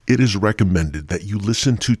It is recommended that you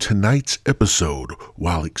listen to tonight's episode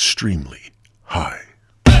while extremely high.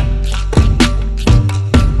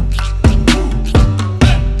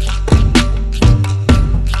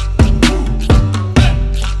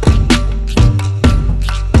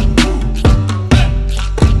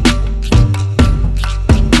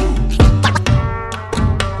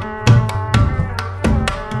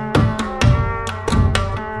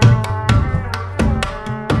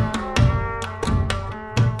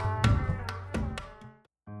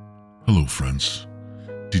 Hello, friends.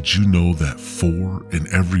 Did you know that 4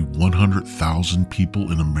 in every 100,000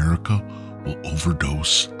 people in America will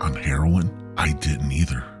overdose on heroin? I didn't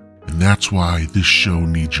either. And that's why this show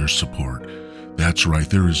needs your support. That's right,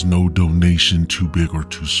 there is no donation too big or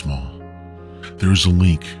too small. There is a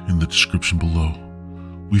link in the description below.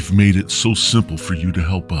 We've made it so simple for you to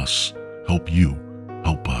help us, help you,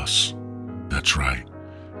 help us. That's right,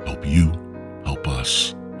 help you, help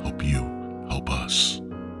us, help you, help us.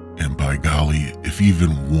 And by golly, if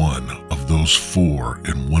even one of those 4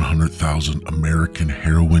 in 100,000 American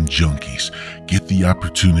heroin junkies get the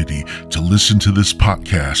opportunity to listen to this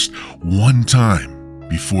podcast one time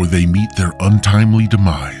before they meet their untimely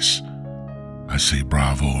demise, I say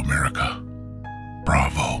bravo, America.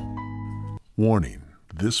 Bravo. Warning,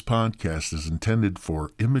 this podcast is intended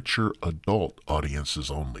for immature adult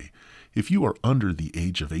audiences only. If you are under the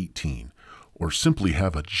age of 18, or simply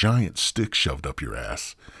have a giant stick shoved up your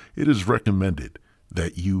ass, it is recommended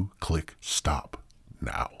that you click stop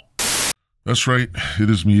now. That's right.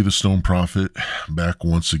 It is me, the Stone Prophet, back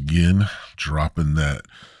once again, dropping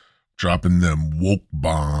them woke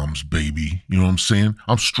bombs, baby. You know what I'm saying?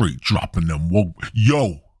 I'm straight dropping them woke.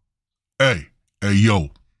 Yo, hey,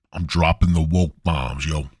 yo, I'm dropping the woke bombs,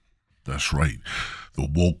 yo. That's right. The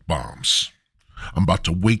woke bombs. I'm about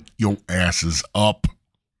to wake your asses up.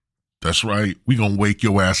 That's right. We gonna wake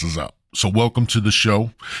your asses up. So welcome to the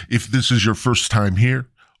show. If this is your first time here,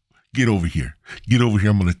 get over here. Get over here.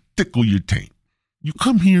 I'm gonna tickle your taint. You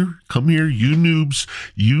come here, you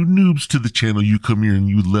noobs to the channel. You come here and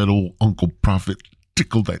you let old Uncle Prophet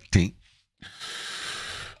tickle that taint.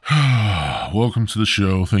 Welcome to the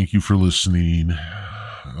show. Thank you for listening.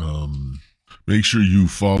 Make sure you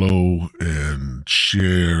follow and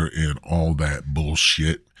share and all that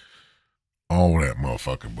bullshit. All that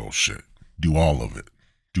motherfucking bullshit. Do all of it.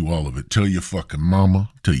 Do all of it. Tell your fucking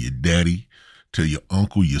mama, tell your daddy, tell your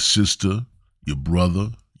uncle, your sister, your brother,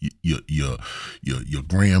 your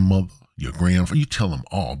grandmother, your grandfather. You tell them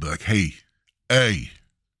all. Be like, hey,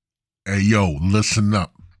 yo, listen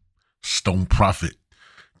up. Stone Prophet.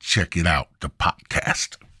 Check it out. The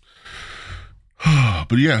podcast.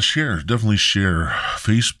 But yeah, definitely share.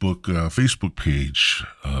 Facebook page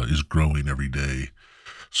is growing every day.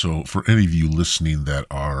 So for any of you listening that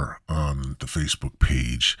are on the Facebook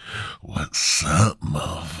page, what's up,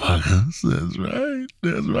 motherfuckers? That's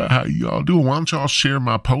right. How y'all doing? Why don't y'all share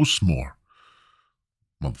my posts more?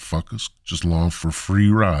 Motherfuckers, just along for a free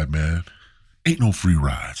ride, man. Ain't no free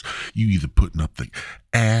rides. You either putting up the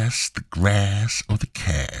ass, the grass, or the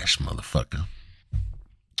cash, motherfucker.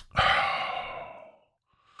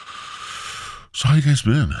 So how you guys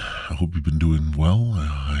been? I hope you've been doing well.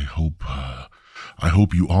 I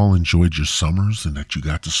hope you all enjoyed your summers and that you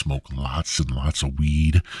got to smoke lots and lots of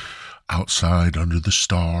weed outside under the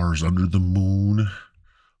stars, under the moon,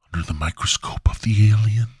 under the microscope of the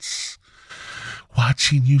aliens.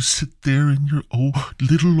 Watching you sit there in your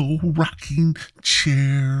little old rocking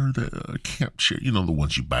chair, the camp chair, you know, the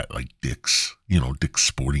ones you buy at like Dick's, Dick's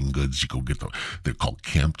Sporting Goods. You go get they're called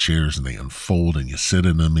camp chairs and they unfold and you sit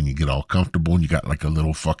in them and you get all comfortable and you got like a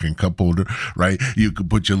little fucking cup holder, right? You could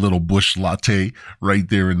put your little bush latte right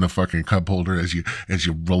there in the fucking cup holder as you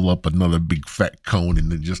roll up another big fat cone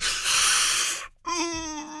and then just...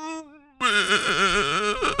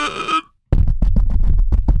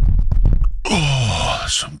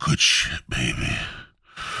 Some good shit, baby.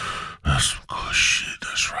 That's some good shit.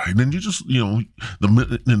 That's right. And then you just, in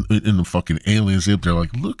the fucking aliens up there,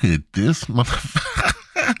 like, look at this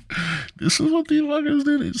motherfucker. This is what these fuckers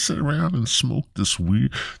did. They just sit around and smoke this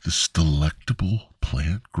delectable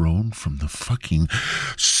plant grown from the fucking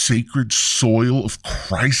sacred soil of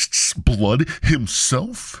Christ's blood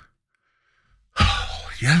himself.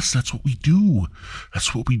 Yes, that's what we do.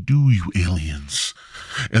 That's what we do, you aliens.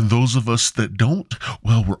 And those of us that don't,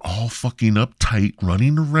 well, we're all fucking uptight,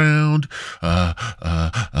 running around.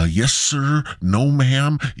 Yes, sir. No,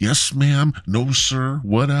 ma'am. Yes, ma'am. No, sir.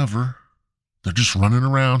 Whatever. They're just running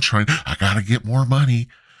around trying, I gotta get more money.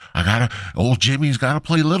 Old Jimmy's gotta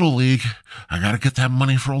play Little League. I gotta get that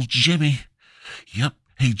money for old Jimmy. Yep.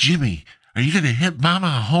 Hey, Jimmy, are you gonna hit Mama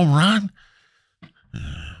a home run?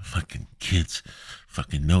 fucking kids.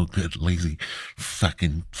 Fucking no good, lazy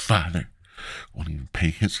fucking father. Won't even pay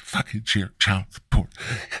his fucking child support.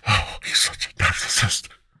 Oh, he's such a narcissist.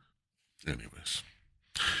 Anyways.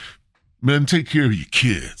 Men, take care of your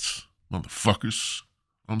kids, motherfuckers.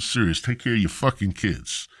 I'm serious. Take care of your fucking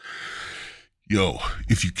kids. Yo,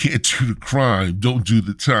 if you can't do the crime, don't do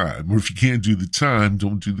the time. Or if you can't do the time,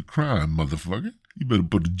 don't do the crime, motherfucker. You better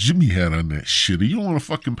put a Jimmy hat on that shit. If you don't want to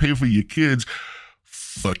fucking pay for your kids,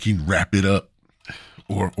 fucking wrap it up.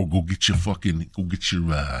 Or go get your,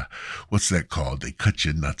 what's that called? They cut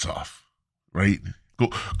your nuts off, right?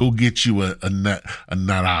 Go get you a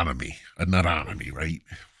nutotomy, right?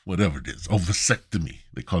 Whatever it is. Oh, vasectomy.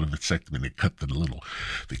 They call it vasectomy. They cut the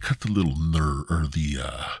little nerve, or the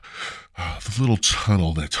little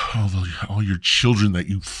tunnel that's all your children that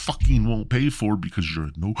you fucking won't pay for because you're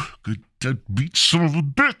a no good deadbeat son of a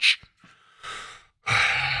bitch.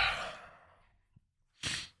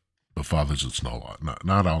 But fathers, it's not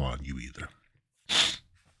all on you either.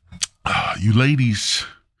 You ladies,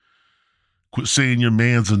 quit saying your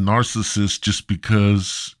man's a narcissist just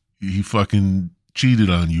because he fucking cheated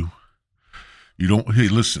on you. You don't. Hey,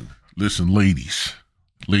 listen, ladies.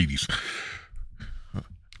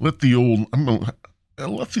 Let the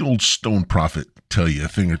old stone prophet tell you a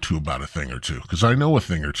thing or two about a thing or two, because I know a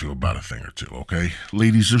thing or two about a thing or two, okay?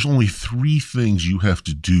 Ladies, there's only 3 things you have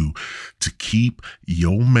to do to keep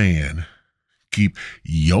your man, you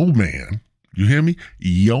hear me?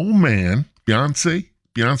 Yo man, Beyonce,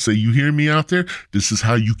 you hear me out there? This is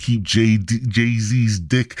how you keep Jay-Z's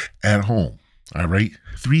dick at home, all right?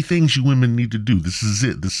 3 things you women need to do. This is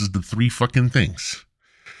it. This is the 3 fucking things.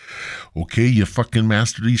 Okay, you fucking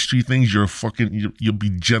master these 3 things, you'll be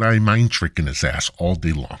Jedi mind tricking his ass all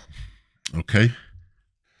day long. Okay?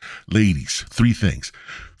 Ladies, 3 things.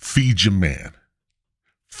 Feed your man.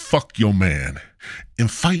 Fuck your man.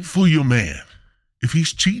 And fight for your man. If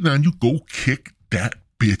he's cheating on you, go kick that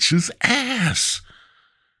bitch's ass.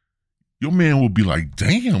 Your man will be like,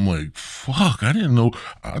 damn, like, fuck, I didn't know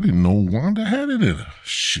Wanda had it in her.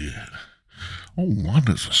 Shit. Oh,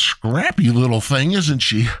 Wanda's a scrappy little thing, isn't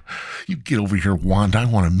she? You get over here, Wanda. I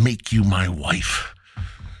want to make you my wife.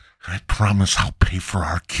 I promise I'll pay for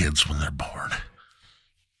our kids when they're born.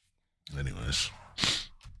 Anyways.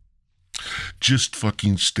 Just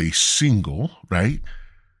fucking stay single, right?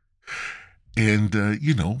 And,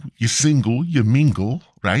 you single, you mingle,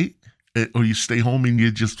 right? Or you stay home and you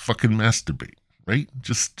just fucking masturbate, right?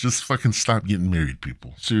 Just fucking stop getting married,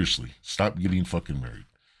 people. Seriously. Stop getting fucking married.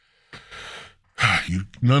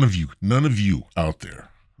 None of you out there,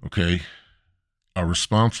 okay, are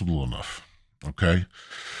responsible enough, okay?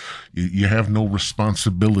 You have no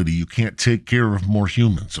responsibility. You can't take care of more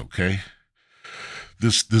humans, okay?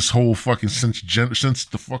 This whole fucking since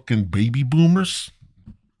the fucking baby boomers,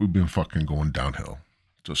 we've been fucking going downhill.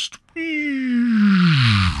 Just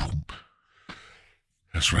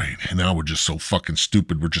that's right. And now we're just so fucking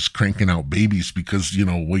stupid. We're just cranking out babies because,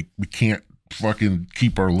 we can't fucking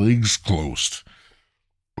keep our legs closed.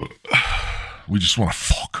 We just want to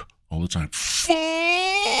fuck all the time.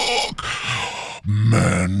 Fuck!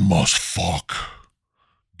 Man must fuck.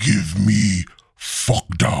 Give me fuck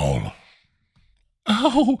doll.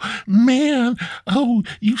 Oh, man. Oh,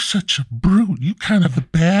 you such a brute. You kind of a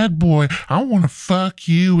bad boy. I want to fuck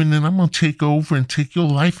you, and then I'm going to take over and take your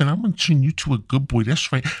life, and I'm going to turn you to a good boy.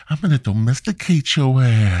 That's right. I'm going to domesticate your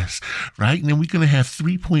ass, right? And then we're going to have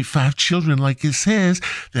 3.5 children like it says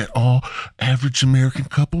that all average American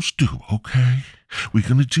couples do, okay? We're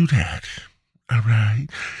going to do that. All right,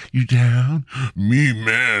 you down? Me,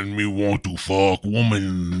 man, me want to fuck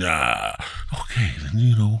woman. Okay,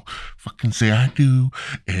 then, fucking say I do.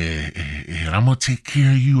 And I'm going to take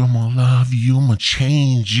care of you. I'm going to love you. I'm going to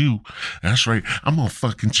change you. That's right. I'm going to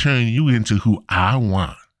fucking turn you into who I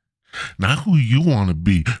want. Not who you want to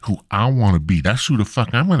be, who I want to be. That's who the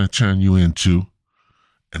fuck I'm going to turn you into.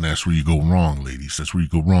 And that's where you go wrong, ladies. That's where you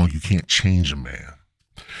go wrong. You can't change a man.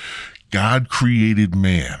 God created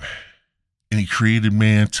man. And he created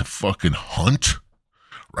man to fucking hunt,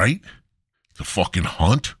 right? To fucking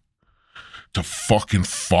hunt. To fucking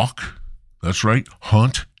fuck. That's right.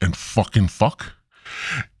 Hunt and fucking fuck.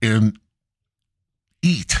 And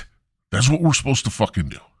eat. That's what we're supposed to fucking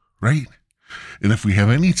do, right? And if we have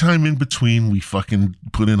any time in between, we fucking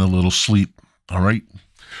put in a little sleep, all right?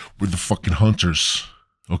 We're the fucking hunters,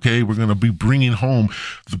 okay? We're going to be bringing home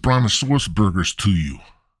the brontosaurus burgers to you.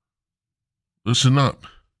 Listen up.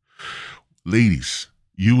 Ladies,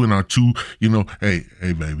 you and our 2, hey,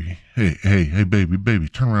 baby. Hey, baby,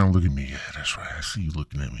 turn around and look at me. Yeah, that's right. I see you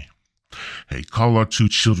looking at me. Hey, call our 2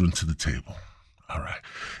 children to the table. All right.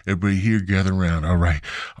 Everybody here gather around. All right.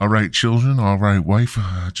 All right, children. All right, wife.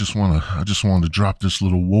 I just want to drop this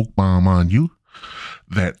little woke bomb on you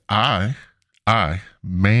that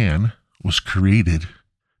man, was created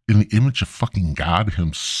in the image of fucking God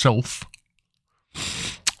himself.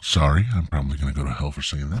 Sorry, I'm probably going to go to hell for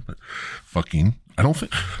saying that, but fucking, I don't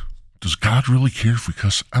think, does God really care if we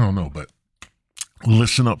cuss? I don't know, but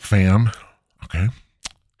listen up, fam. Okay.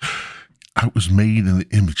 I was made in the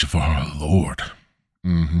image of our Lord.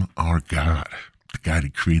 Our God, the God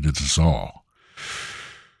that created us all.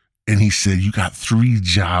 And he said, you got 3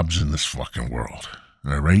 jobs in this fucking world.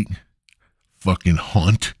 All right? Fucking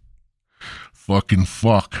hunt, fucking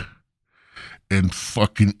fuck, and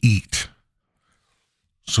fucking eat.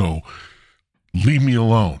 So leave me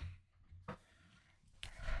alone.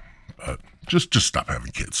 Just stop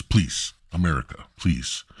having kids, please. America,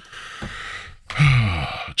 please.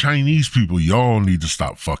 Chinese people, y'all need to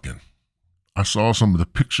stop fucking. I saw some of the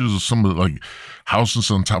pictures of some of the, like,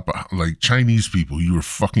 houses on top of, like, Chinese people. You were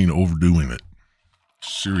fucking overdoing it.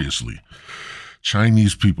 Seriously.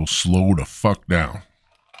 Chinese people, slow the fuck down.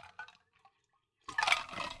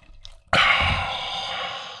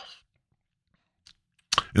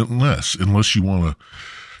 Unless you want to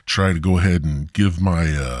try to go ahead and give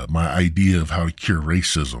my my idea of how to cure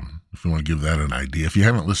racism. If you want to give that an idea. If you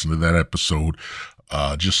haven't listened to that episode,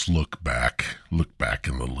 just look back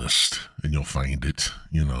in the list and you'll find it.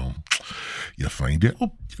 You'll find it.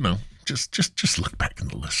 Oh, just look back in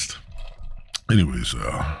the list. Anyways,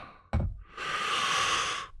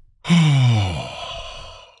 I've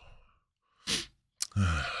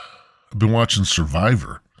been watching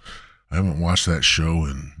Survivor. I haven't watched that show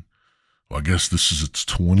in, well, I guess this is its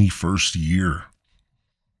 21st year.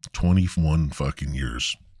 21 fucking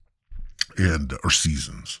years. Or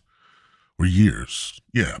seasons. Or years.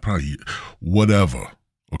 Yeah, probably. Whatever.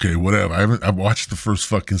 Okay, whatever. I've watched the first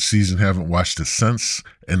fucking season, haven't watched it since,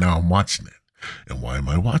 and now I'm watching it. And why am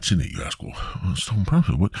I watching it? You ask, well, Stone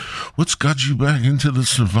Prophet, what's got you back into the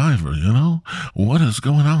Survivor, What is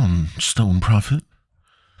going on, Stone Prophet?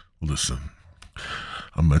 Well, listen,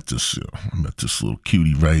 I met this little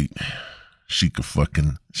cutie, right? She can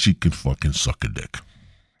fucking suck a dick.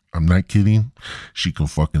 I'm not kidding. She can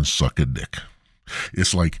fucking suck a dick.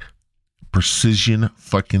 It's like precision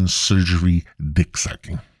fucking surgery dick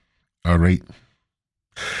sucking. All right?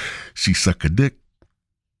 She suck a dick.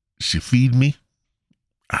 She feed me.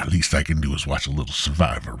 At least I can do is watch a little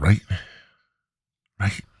Survivor, right?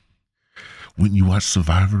 Right? Wouldn't you watch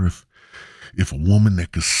Survivor if a woman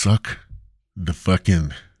that could suck the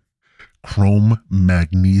fucking chrome,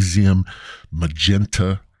 magnesium,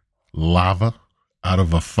 magenta lava out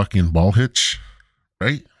of a fucking ball hitch,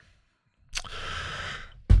 right?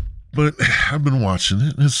 But I've been watching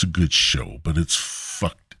it. It's a good show, but it's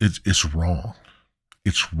fucked. It's wrong.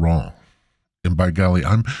 It's wrong. And by golly,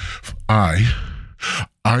 I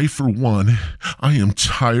for one, I am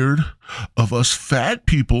tired of us fat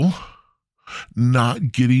people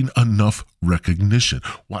not getting enough recognition.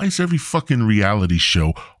 Why is every fucking reality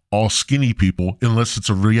show all skinny people unless it's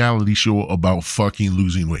a reality show about fucking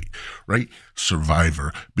losing weight, right?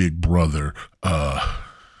 Survivor, Big Brother,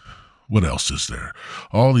 what else is there?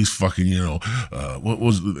 All these fucking, what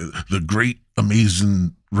was the Great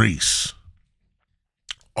Amazing Race?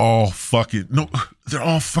 They're all fucking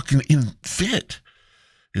fit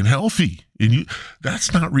and healthy. And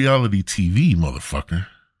that's not reality TV, motherfucker.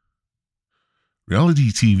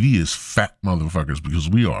 Reality TV is fat motherfuckers because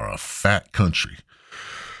we are a fat country.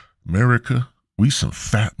 America, we some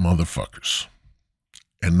fat motherfuckers.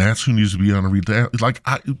 And that's who needs to be on a reality. Like,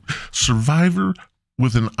 Survivor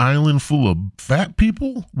with an island full of fat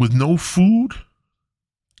people with no food?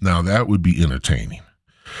 Now that would be entertaining.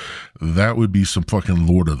 That would be some fucking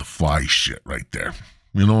Lord of the Flies shit right there.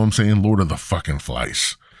 You know what I'm saying? Lord of the fucking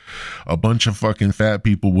Flies. A bunch of fucking fat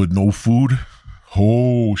people with no food?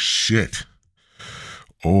 Oh, shit.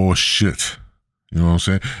 Oh, shit. You know what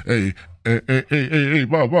I'm saying? Hey,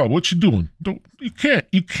 Bob, what you doing? You can't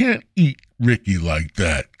eat Ricky like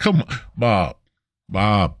that. Come on,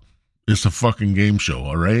 Bob, it's a fucking game show,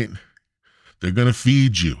 all right? They're gonna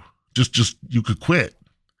feed you. Just, you could quit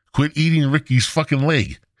eating Ricky's fucking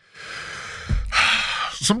leg.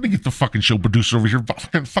 Somebody get the fucking show producer over here.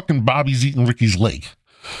 Fucking Bobby's eating Ricky's leg.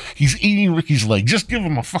 He's eating Ricky's leg. Just give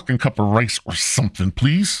him a fucking cup of rice or something,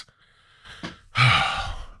 please.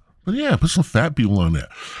 But yeah, put some fat people on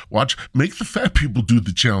that. Make the fat people do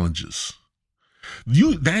the challenges.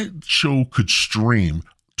 That show could stream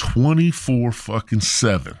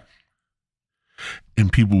 24/7,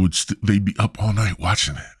 and people would they'd be up all night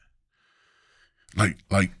watching it.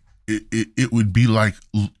 Like it would be like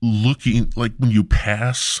looking like when you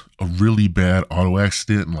pass a really bad auto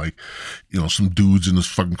accident and like, some dude's in this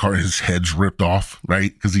fucking car, his head's ripped off,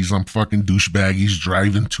 right? Because he's some fucking douchebag. He's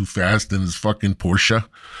driving too fast in his fucking Porsche.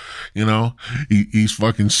 He's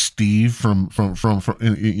fucking Steve from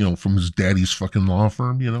his daddy's fucking law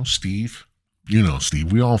firm, Steve.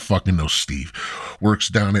 Steve. We all fucking know Steve. Works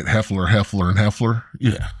down at Heffler and Heffler.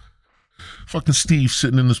 Yeah. Fucking Steve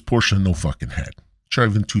sitting in his Porsche and no fucking head.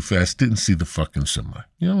 Driving too fast, didn't see the fucking semi.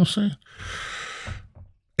 You know what I'm saying?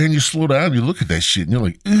 And you slow down, you look at that shit, and you're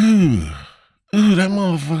like, ooh, that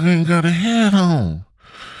motherfucker ain't got a head on.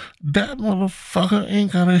 That motherfucker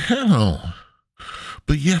ain't got a head on.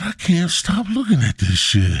 But yet I can't stop looking at this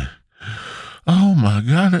shit. Oh my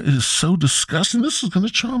God, that is so disgusting. This is going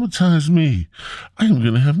to traumatize me. I am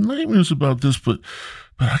going to have nightmares about this, but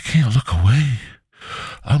I can't look away.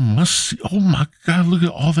 I must see. Oh my God, look at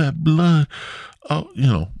all that blood. Oh,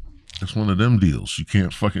 it's one of them deals. You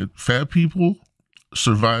can't fucking, fat people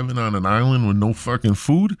surviving on an island with no fucking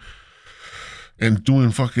food and doing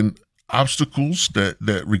fucking obstacles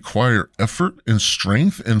that require effort and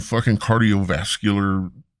strength and fucking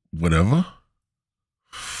cardiovascular whatever.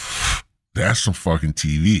 That's some fucking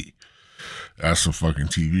TV. That's some fucking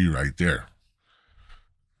TV right there.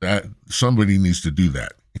 That somebody needs to do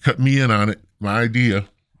that. Cut me in on it. My idea.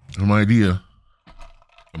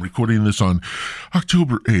 I'm recording this on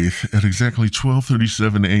October 8th at exactly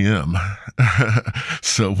 12:37 a.m.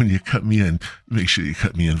 So when you cut me in, make sure you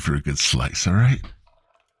cut me in for a good slice, all right?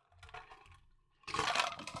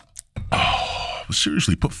 Oh,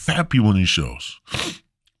 seriously, put fat people in these shows.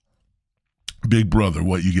 Big Brother,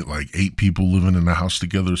 what, you get like 8 people living in a house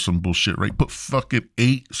together or some bullshit, right? Put fucking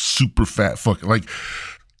 8 super fat fucking, like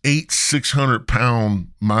 8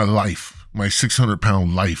 600-pound my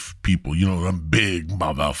 600-pound life people, them big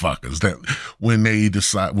motherfuckers that when they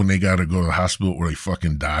got to go to the hospital or they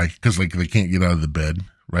fucking die because like they can't get out of the bed,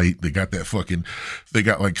 right? They got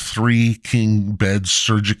like 3 king beds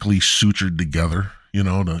surgically sutured together,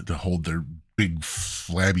 to hold their big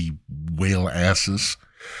flabby whale asses,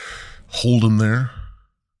 hold them there.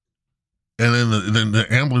 And then the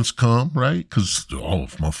ambulance come, right? Because all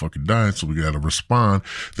of motherfucking died, so we got to respond.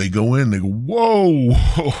 They go in, they go, whoa,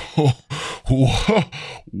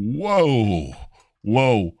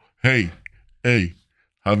 whoa. Hey,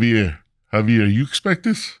 Javier, you expect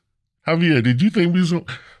this? Javier, did you think we was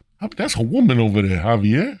that's a woman over there,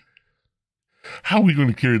 Javier. How are we going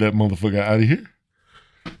to carry that motherfucker out of here?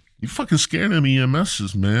 You fucking scared them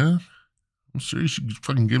EMSs, man. I'm serious, you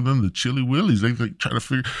fucking give them the chili willies. They try to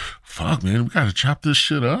figure, fuck, man, we got to chop this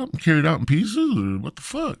shit up and carry it out in pieces, or what the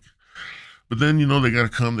fuck? But then, they got to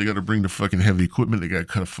come, they got to bring the fucking heavy equipment, they got to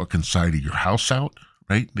cut a fucking side of your house out,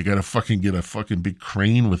 right? They got to fucking get a fucking big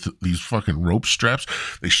crane with these fucking rope straps.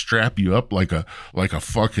 They strap you up like a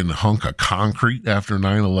fucking hunk of concrete after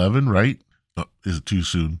 9/11, right? Oh, is it too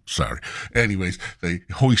soon? Sorry. Anyways, they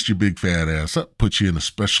hoist your big fat ass up, put you in a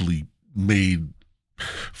specially made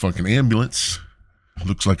fucking ambulance,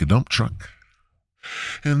 looks like a dump truck,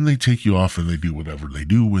 and they take you off and they do whatever they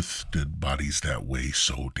do with dead bodies that weigh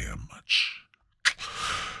so damn much.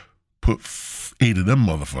 Put 8 of them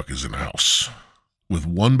motherfuckers in a house with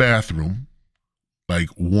one bathroom, like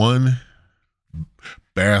one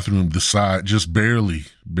bathroom the size, just barely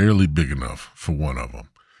big enough for one of them.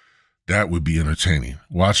 That would be entertaining.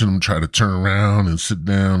 Watching them try to turn around and sit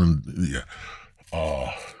down and yeah.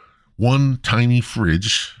 One tiny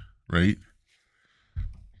fridge, right?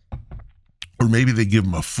 Or maybe they give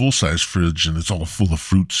them a full-size fridge and it's all full of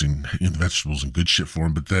fruits and vegetables and good shit for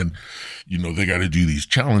them. But then, they got to do these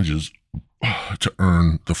challenges to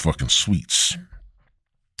earn the fucking sweets.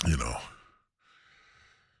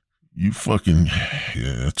 You fucking,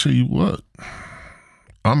 yeah, I tell you what,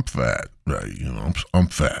 I'm fat, right? I'm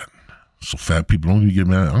fat. So fat people don't even get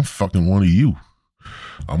mad. I'm fucking one of you.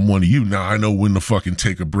 I'm one of you. Now I know when to fucking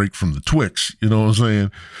take a break from the Twix. You know what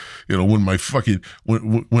I'm saying? When my fucking,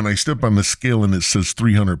 when I step on the scale and it says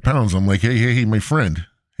 300 pounds, I'm like, hey, my friend,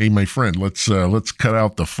 let's cut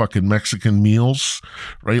out the fucking Mexican meals,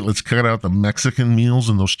 right? Let's cut out the Mexican meals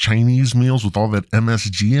and those Chinese meals with all that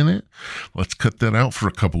MSG in it. Let's cut that out for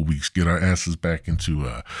a couple weeks, get our asses back into,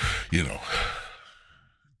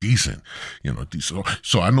 decent, decent.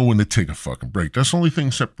 So I know when to take a fucking break. That's the only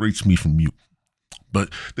thing separates me from you. But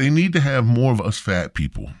they need to have more of us fat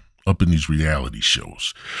people up in these reality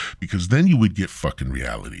shows, because then you would get fucking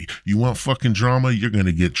reality. You want fucking drama, you're going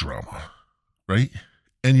to get drama, right?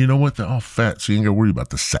 And you know what? They're all fat, so you ain't got to worry about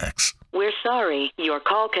the sex. We're sorry. Your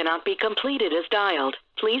call cannot be completed as dialed.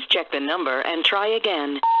 Please check the number and try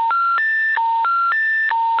again.